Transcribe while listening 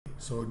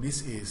So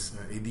this is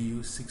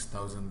EDU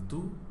 6002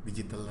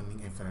 Digital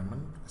Learning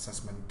Environment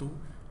Assessment 2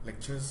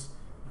 Lectures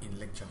in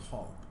Lecture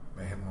Hall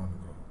by Hermawan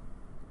Nugroho.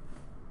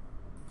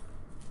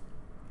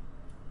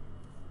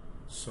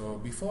 So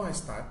before I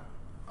start,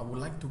 I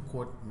would like to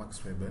quote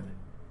Max Weber.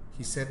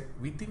 He said,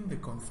 "Within the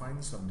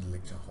confines of the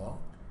lecture hall,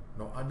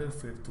 no other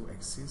virtue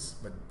exists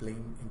but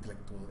plain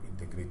intellectual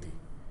integrity."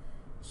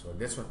 So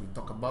that's what we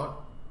talk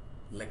about,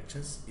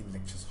 lectures in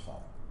lectures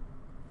hall.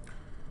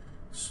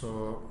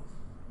 So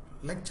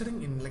lecturing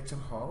in lecture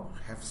hall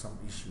have some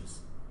issues.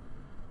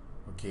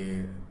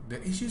 Okay, the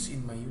issues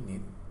in my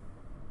unit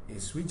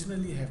is we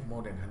generally have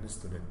more than 100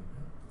 students.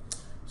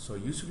 So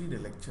usually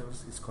the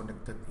lectures is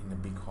conducted in a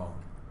big hall.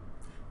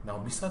 Now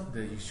besides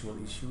the usual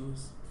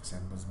issues, for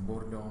example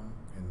boredom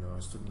and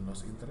student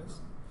lost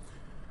interest,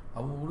 I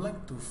would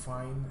like to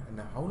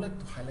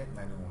highlight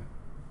another one.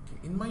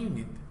 Okay, in my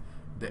unit,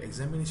 the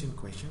examination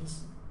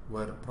questions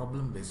were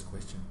problem-based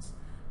questions,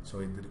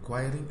 so it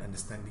requiring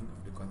understanding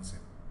of the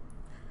concept.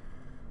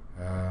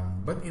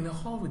 But in a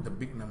hall with the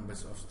big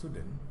numbers of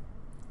students,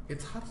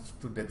 it's hard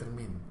to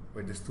determine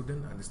whether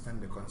students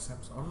understand the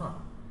concepts or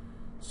not.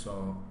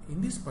 So in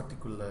these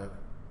particular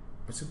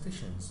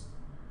presentations,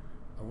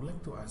 I would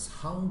like to ask,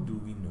 how do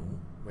we know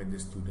whether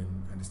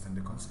students understand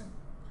the concept?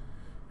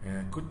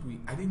 Could we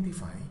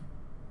identify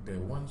the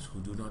ones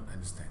who do not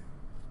understand?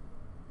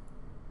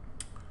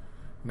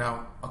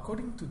 Now,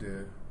 according to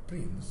the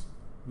Prince,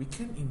 we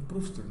can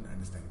improve student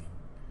understanding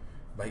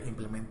by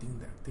implementing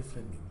the active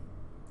learning.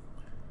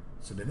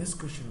 So the next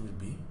question will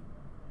be,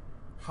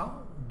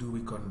 how do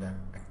we conduct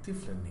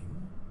active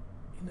learning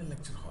in a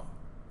lecture hall?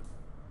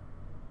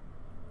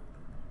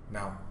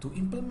 Now, to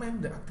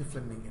implement the active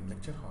learning in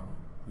lecture hall,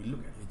 we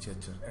look at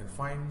literature and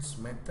find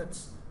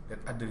methods that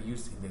are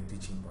used in the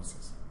teaching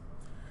process.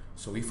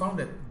 So we found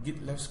that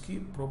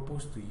Gitlevsky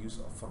proposed the use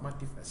of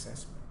formative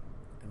assessment,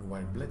 and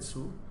while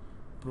Bledsoe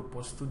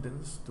proposed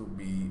students to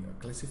be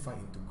classified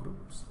into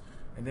groups,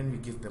 and then we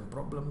give them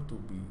problem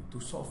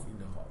to solve in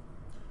the hall.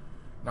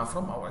 Now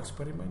from our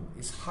experiment,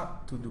 it's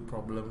hard to do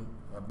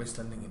problem-based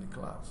learning in the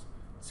class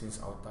since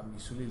our time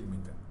is usually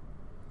limited.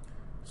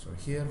 So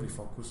here we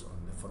focus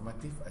on the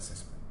formative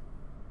assessment.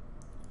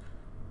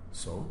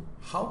 So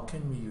how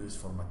can we use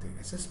formative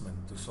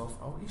assessment to solve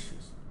our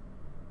issues?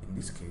 In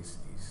this case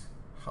is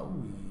how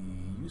we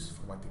use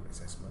formative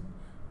assessment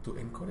to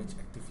encourage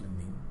active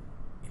learning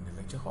in the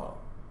lecture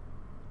hall.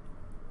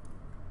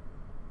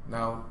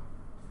 Now,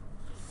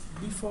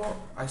 before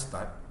I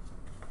start,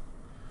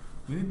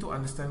 we need to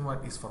understand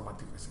what is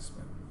formative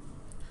assessment.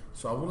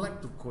 So I would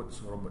like to quote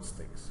Robert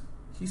Stakes.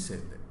 He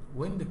said that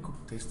when the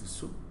cook tastes the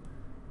soup,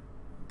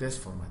 that's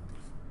formative.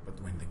 But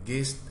when the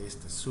guest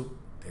tastes the soup,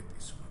 that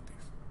is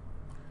formative.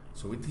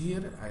 So with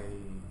here,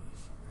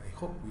 I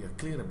hope we are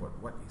clear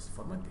about what is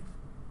formative.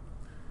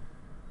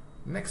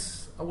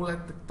 Next, I would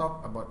like to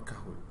talk about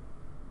Kahoot.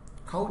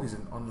 Kahoot is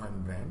an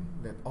online brand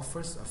that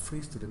offers a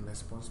free student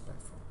response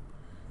platform.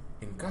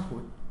 In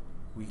Kahoot,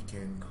 we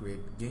can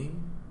create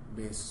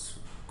game-based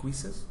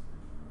quizzes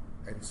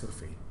and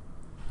survey.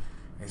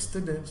 And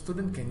students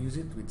can use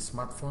it with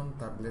smartphone,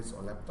 tablets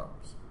or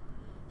laptops.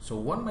 So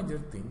one major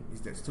thing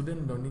is that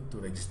students don't need to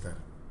register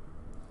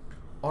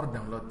or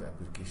download the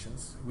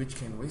applications, which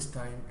can waste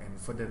time and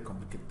further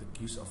complicate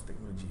the use of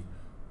technology.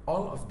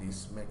 All of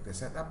this make the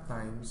setup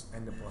times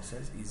and the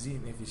process easy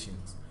and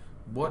efficient,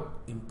 both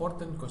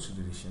important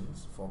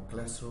considerations for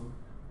classroom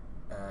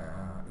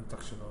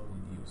instructional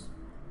use.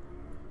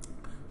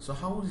 So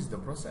how is the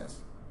process?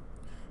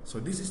 So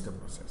this is the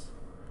process.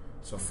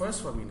 So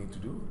first what we need to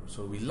do,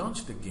 so we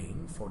launch the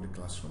game for the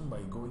classroom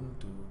by going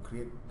to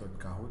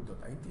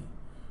create.kahoot.it.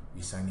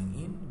 We signing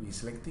in, we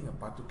selecting a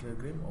particular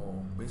game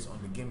or based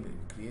on the game that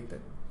we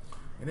created,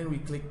 and then we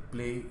click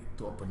play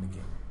to open the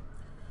game.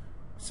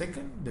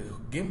 Second, the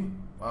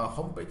game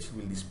homepage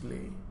will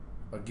display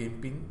a game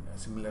pin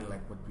similar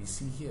like what we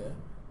see here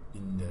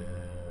in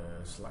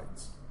the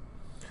slides.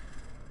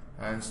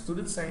 And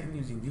students sign in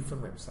using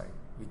different website,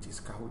 which is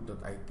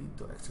kahoot.it,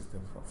 to access the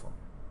platform.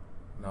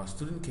 Now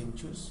student can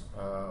choose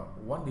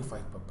one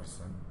device per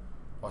person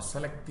or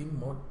select team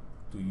mode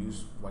to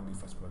use one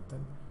device per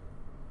person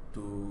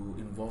to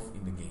involve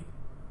in the game.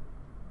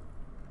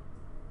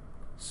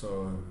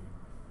 So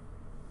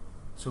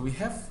we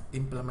have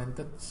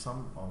implemented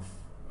some of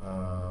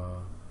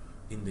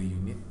in the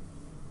unit.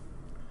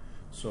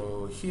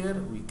 So here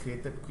we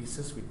created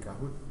quizzes with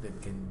Kahoot that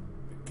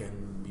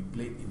can be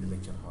played in the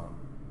lecture hall.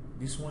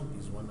 This one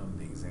is one of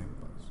the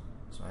examples.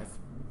 So I have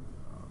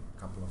a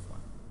couple of one.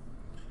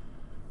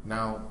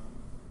 Now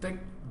take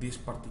this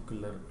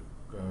particular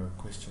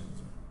questions.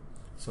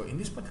 So in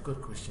these particular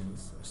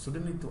questions,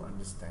 students need to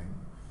understand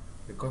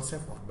the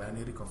concept of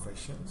binary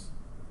conversions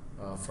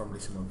from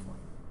decimal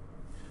point.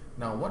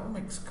 Now what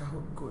makes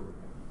Kahoot good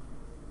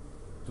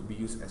to be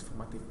used as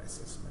formative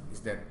assessment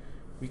is that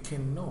we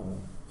can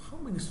know how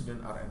many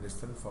students are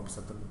understand from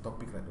certain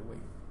topic right away.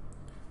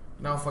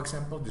 Now for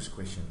example, these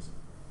questions.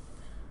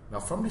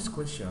 Now from this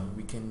question,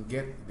 we can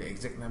get the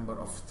exact number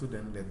of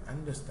students that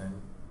understand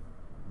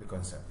the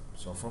concept.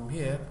 So from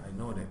here, I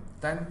know that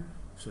 10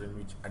 student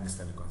which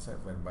understand the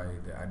concept, whereby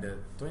the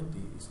other 20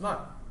 is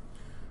not.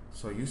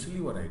 So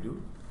usually what I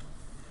do,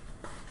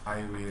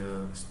 I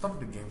will stop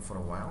the game for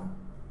a while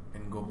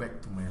and go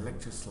back to my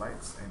lecture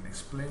slides and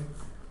explain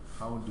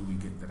how do we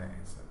get the right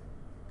answer.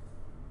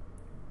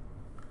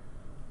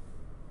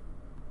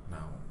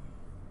 Now,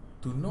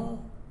 to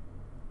know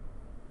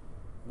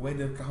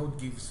whether Kahoot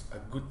gives a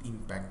good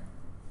impact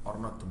or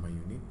not to my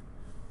unit,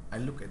 I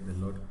look at the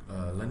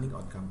learning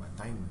outcome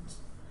attainments.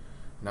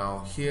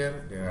 Now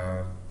here there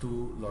are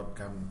two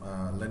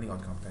learning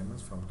outcome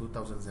attainments from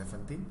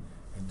 2017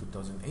 and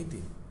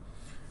 2018.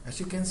 As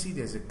you can see,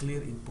 there's a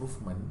clear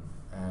improvement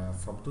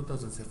from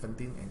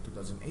 2017 and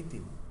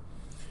 2018.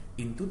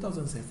 In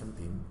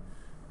 2017,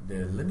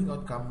 the learning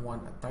outcome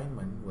 1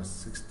 attainment was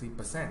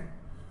 60%,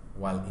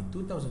 while in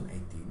 2018,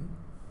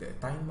 the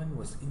attainment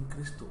was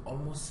increased to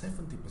almost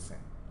 70%.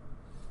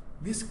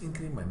 This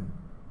increment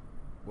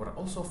were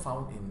also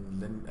found in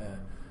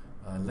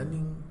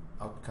learning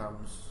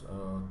outcomes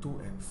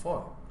 2 and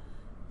 4.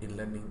 In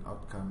learning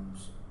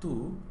outcomes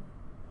 2,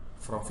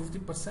 from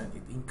 50%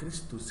 it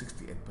increased to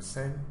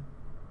 68%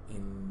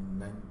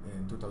 in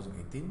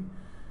 2018,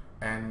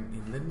 and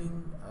in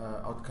learning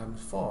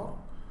outcomes 4,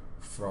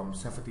 from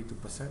 72%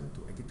 to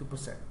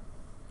 82%.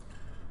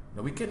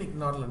 Now we can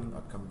ignore learning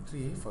outcome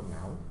 3 for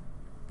now,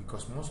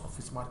 because most of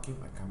its marking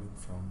are coming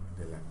from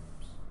the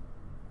labs.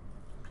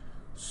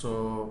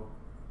 So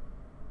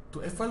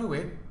to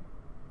evaluate,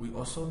 we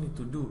also need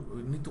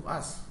to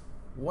ask,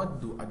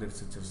 what do other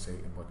researchers say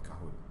about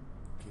Kahoot?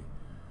 Okay.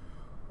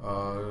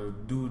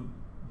 Do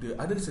the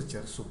other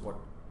researchers support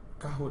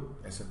Kahoot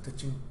as a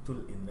teaching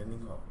tool in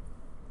learning hub?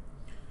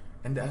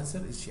 And the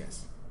answer is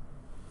yes.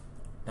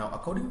 Now,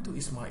 according to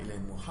Ismail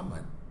and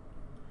Muhammad,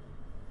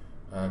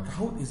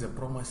 Kahoot is a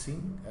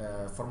promising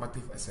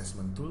formative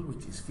assessment tool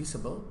which is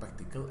feasible,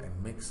 practical, and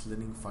makes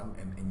learning fun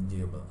and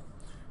enjoyable.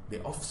 They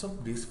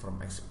observed this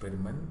from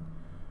experiment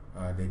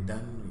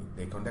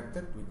they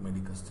conducted with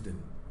medical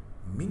students.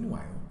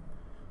 Meanwhile,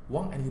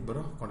 Wang and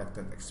Libero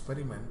conducted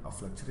experiment of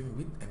lecturing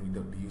with and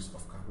without the use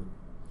of Kahoot.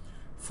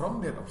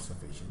 From their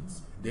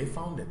observations, they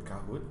found that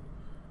Kahoot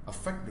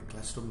affect the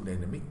classroom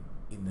dynamic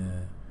in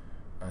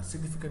a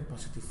significant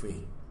positive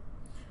way,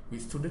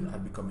 which students are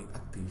becoming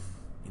active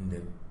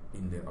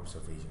in their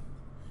observation.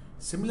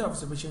 Similar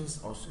observations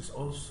is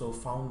also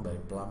found by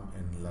Plum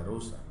and La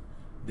Rosa.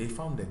 They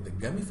found that the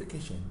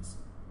gamifications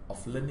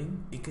of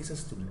learning increases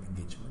student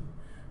engagement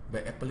by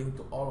appealing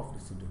to all of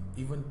the students,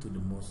 even to the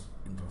most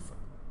introvert.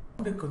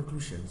 For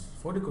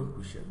the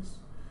conclusions,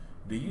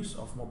 the use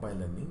of mobile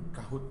learning,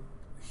 Kahoot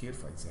here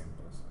for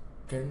examples,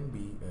 can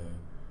be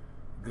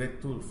a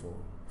great tool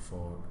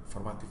for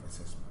formative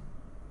assessment.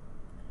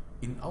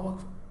 In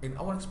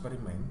our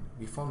experiment,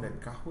 we found that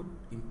Kahoot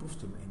improves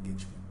student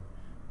engagement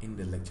in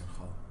the lecture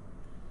hall.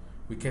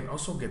 We can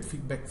also get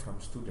feedback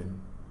from students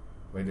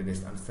whether they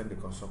understand the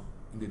concept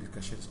in the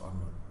discussions or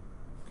not,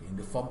 okay, in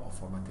the form of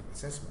formative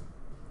assessment.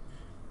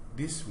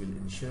 This will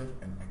ensure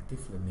an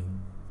active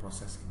learning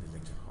process in the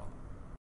lecture hall.